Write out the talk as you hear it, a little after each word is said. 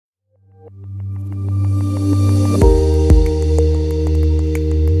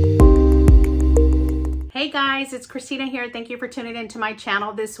guys, it's Christina here. Thank you for tuning into my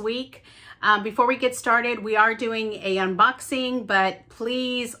channel this week. Before we get started, we are doing a unboxing, but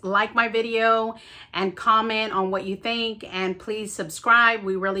please like my video and comment on what you think, and please subscribe.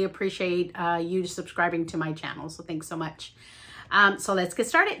 We really appreciate you subscribing to my channel, so thanks so much. So let's get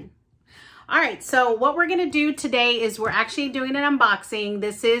started. All right, so what we're gonna do today is we're actually doing an unboxing.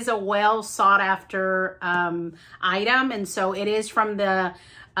 This is a well sought after item, and so it is from the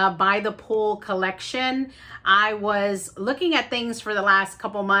By the Pool collection. I was looking at things for the last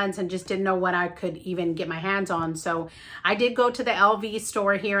couple months and just didn't know what I could even get my hands on. So I did go to the LV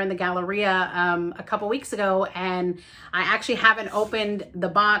store here in the Galleria a couple weeks ago, and I actually haven't opened the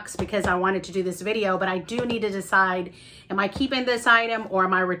box because I wanted to do this video, but I do need to decide, am I keeping this item or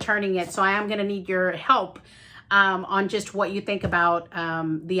am I returning it? So I am gonna need your help on just what you think about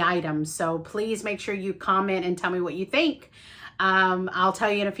the item. So please make sure you comment and tell me what you think. I'll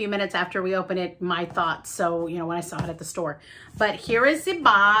tell you in a few minutes after we open it, my thoughts. So, you know, when I saw it at the store. But here is the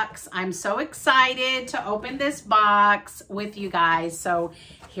box. I'm so excited to open this box with you guys. So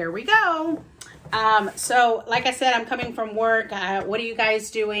here we go. So like I said, I'm coming from work. What are you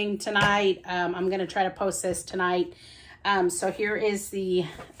guys doing tonight? I'm going to try to post this tonight. So here is the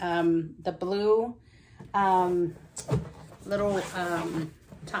blue, little,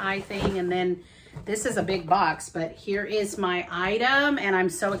 tie thing. And then this is a big box, but here is my item, and I'm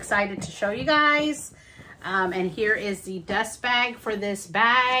so excited to show you guys. And here is the dust bag for this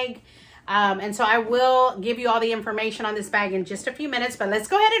bag. And so I will give you all the information on this bag in just a few minutes, but let's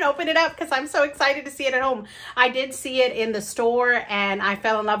go ahead and open it up because I'm so excited to see it at home. I did see it in the store and I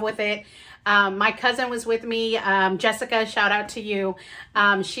fell in love with it. My cousin was with me, Jessica, shout out to you.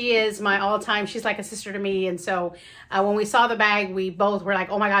 She is my all-time, she's like a sister to me. And so when we saw the bag, we both were like,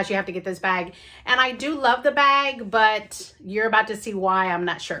 oh my gosh, you have to get this bag. And I do love the bag, but you're about to see why. I'm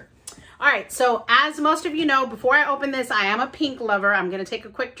not sure. All right, so as most of you know, before I open this, I am a pink lover. I'm gonna take a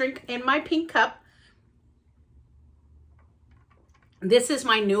quick drink in my pink cup. This is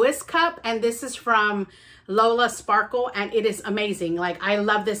my newest cup, and this is from Lola Sparkle, and it is amazing. Like, I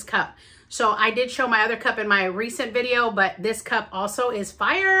love this cup. So I did show my other cup in my recent video, but this cup also is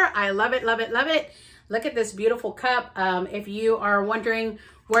fire. I love it, love it, love it. Look at this beautiful cup. If you are wondering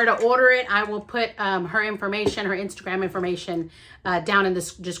where to order it, I will put her information, her Instagram information down in the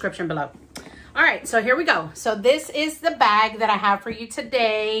description below. All right, so here we go. So this is the bag that I have for you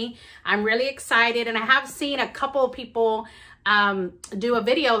today. I'm really excited, and I have seen a couple of people do a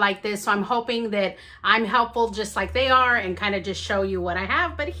video like this, so I'm hoping that I'm helpful just like they are and kind of just show you what I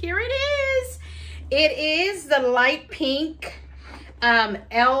have. But here it is. It is the light pink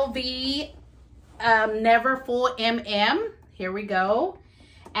LV Neverfull MM. Here we go.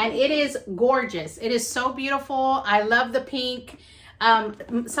 And it is gorgeous. It is so beautiful. I love the pink.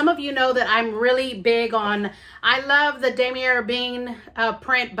 Some of you know that I'm really big on, I love the Damier Bean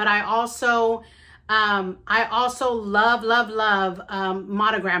print, but I also love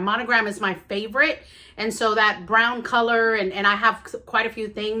monogram. Monogram is my favorite. And so that brown color, and I have quite a few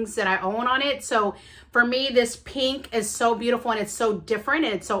things that I own on it. So for me, this pink is so beautiful, and it's so different,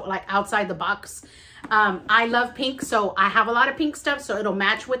 and it's so like outside the box. I love pink, so I have a lot of pink stuff, so it'll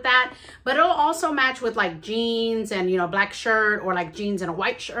match with that. But it'll also match with like jeans and, you know, black shirt, or like jeans and a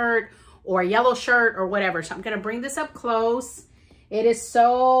white shirt or a yellow shirt or whatever. So I'm going to bring this up close. It is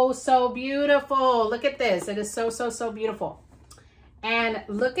so, so beautiful. Look at this. It is so, so, so beautiful. And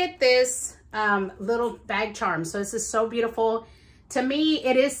look at this little bag charm. So this is so beautiful. To me,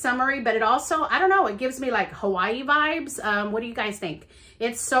 it is summery, but it also, I don't know, it gives me like Hawaii vibes. What do you guys think?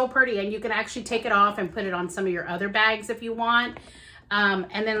 It's so pretty, and you can actually take it off and put it on some of your other bags if you want.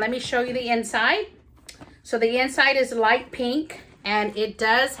 And then let me show you the inside. So the inside is light pink, and it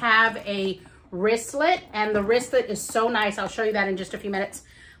does have a wristlet, and the wristlet is so nice. I'll show you that in just a few minutes,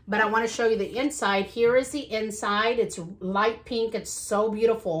 but I want to show you the inside. Here is the inside. It's light pink. It's so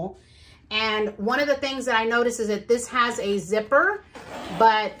beautiful. And one of the things that I noticed is that this has a zipper,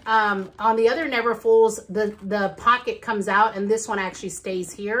 but on the other Neverfulls, the pocket comes out, and this one actually stays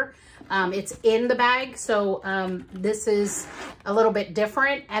here. It's in the bag, so this is a little bit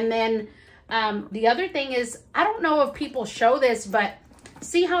different. And then the other thing is, I don't know if people show this, but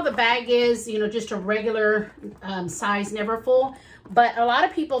see how the bag is, you know, just a regular size Neverfull, but a lot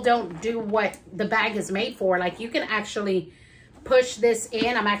of people don't do what the bag is made for. Like, you can actually push this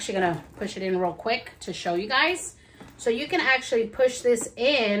in. I'm actually gonna push it in real quick to show you guys. So you can actually push this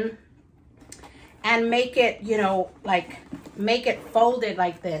in and make it, you know, like make it folded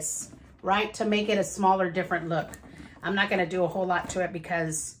like this, right? To make it a smaller, different look. I'm not gonna do a whole lot to it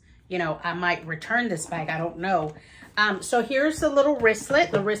because, you know, I might return this bag, I don't know. So here's the little wristlet.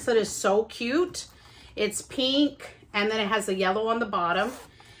 The wristlet is so cute. It's pink, and then it has the yellow on the bottom.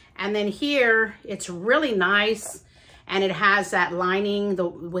 And then here, it's really nice. And it has that lining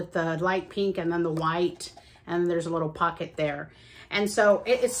with the light pink and then the white. And there's a little pocket there. And so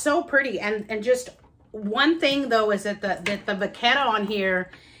it's so pretty. And just one thing though is that the VUITTON on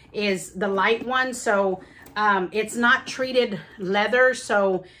here is the light one. So it's not treated leather.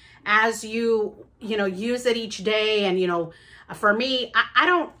 So as you use it each day, and for me,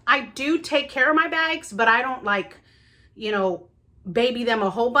 I do take care of my bags, but I don't like, baby them a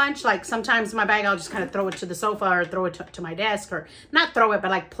whole bunch. Like sometimes my bag, I'll just kind of throw it to the sofa or throw it to my desk, or not throw it, but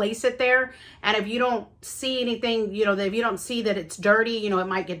like place it there. And if you don't see anything, if you don't see that it's dirty, it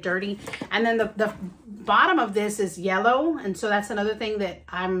might get dirty. And then the bottom of this is yellow. And so that's another thing that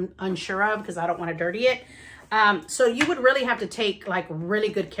I'm unsure of because I don't want to dirty it. So you would really have to take like really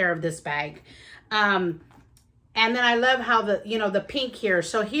good care of this bag. And then I love how the pink here.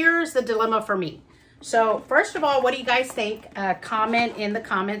 So here's the dilemma for me. So first of all, what do you guys think? Comment in the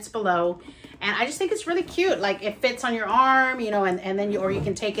comments below. And I just think it's really cute. Like it fits on your arm, and then or you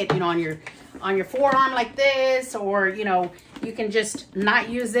can take it, on your forearm like this, or, you can just not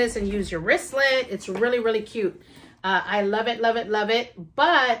use this and use your wristlet. It's really, really cute. I love it, love it, love it.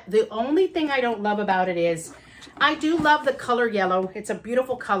 But the only thing I don't love about it is I do love the color yellow. It's a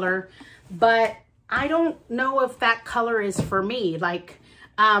beautiful color, but I don't know if that color is for me. Like,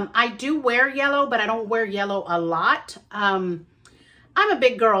 I do wear yellow, but I don't wear yellow a lot. I'm a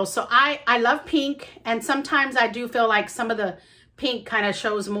big girl, so I love pink. And sometimes I do feel like some of the pink kind of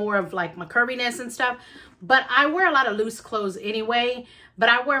shows more of like my curviness and stuff. But I wear a lot of loose clothes anyway. But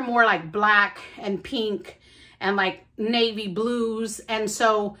I wear more like black and pink and like navy blues. And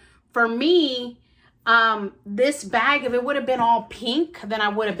so for me, this bag, if it would have been all pink, then I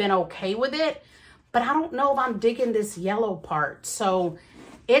would have been okay with it. But I don't know if I'm digging this yellow part. So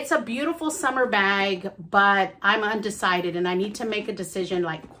it's a beautiful summer bag, but I'm undecided and I need to make a decision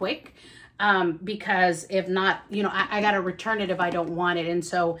like quick. Because if not, I got to return it if I don't want it. And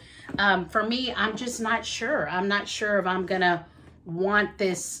so, for me, I'm just not sure. I'm not sure if I'm going to want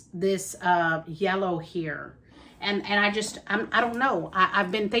this yellow here. And I don't know.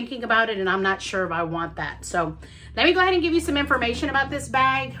 I've been thinking about it and I'm not sure if I want that. So let me go ahead and give you some information about this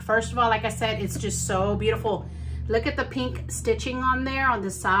bag. First of all, like I said, it's just so beautiful. Look at the pink stitching on there on the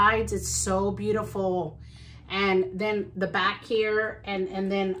sides. It's so beautiful. And then the back here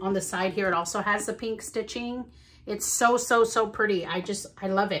and then on the side here, it also has the pink stitching. It's so, so, so pretty. I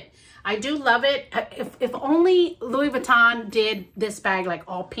love it. I do love it. If only Louis Vuitton did this bag like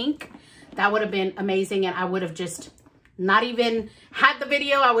all pink, that would have been amazing. And I would have just not even had the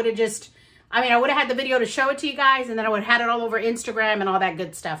video. I would have had the video to show it to you guys, and then I would have had it all over Instagram and all that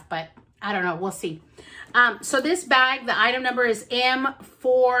good stuff. But I don't know. We'll see. So this bag, the item number is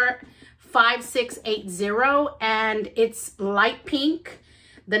M45680, and it's light pink,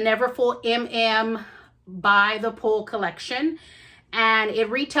 the Neverfull MM by the Pool collection. And it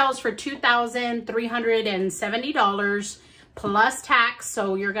retails for $2,370 plus tax.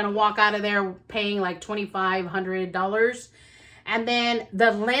 So you're going to walk out of there paying like $2,500. And then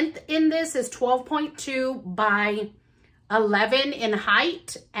the length in this is 12.2 by 11 in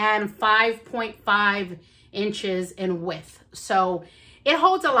height and 5.5 inches in width. So it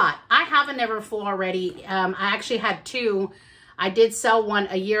holds a lot. I have a Neverfull already. I actually had two. I did sell one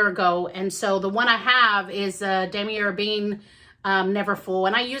a year ago. And so the one I have is a Damier Bean Neverfull,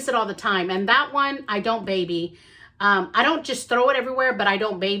 and I use it all the time. And that one, I don't baby. I don't just throw it everywhere, but I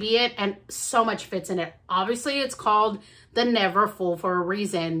don't baby it, and so much fits in it. Obviously, it's called the Neverfull for a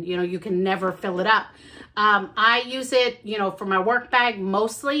reason. You can never fill it up. I use it, for my work bag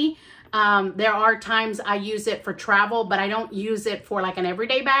mostly. There are times I use it for travel, but I don't use it for like an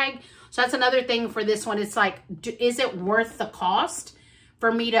everyday bag. So that's another thing for this one. It's like, is it worth the cost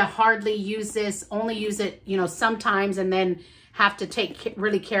for me to hardly use this, only use it, sometimes, and then have to take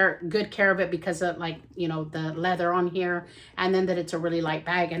really good care of it because of like, the leather on here, and then that it's a really light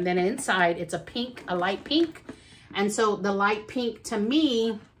bag. And then inside it's a light pink. And so the light pink, to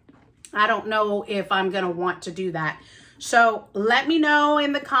me, I don't know if I'm going to want to do that. So let me know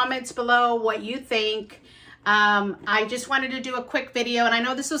in the comments below what you think. I just wanted to do a quick video, and I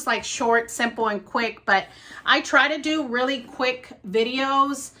know this was like short, simple, and quick, but I try to do really quick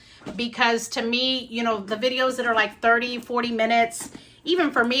videos because to me, the videos that are like 30, 40 minutes, even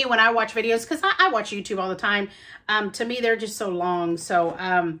for me when I watch videos, because I watch YouTube all the time, to me, they're just so long. So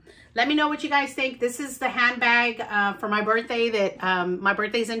let me know what you guys think. This is the handbag for my birthday that my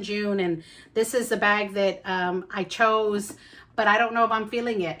birthday's in June, and this is the bag that I chose, but I don't know if I'm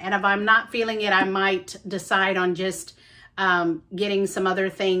feeling it. And if I'm not feeling it, I might decide on just getting some other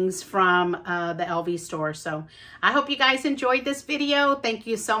things from the LV store. So I hope you guys enjoyed this video. Thank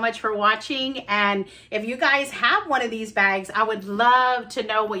you so much for watching. And if you guys have one of these bags, I would love to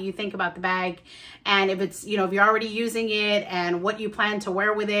know what you think about the bag. And if it's, you know, if you're already using it and what you plan to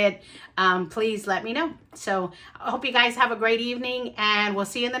wear with it, please let me know. So I hope you guys have a great evening, and we'll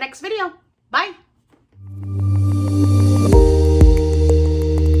see you in the next video. Bye.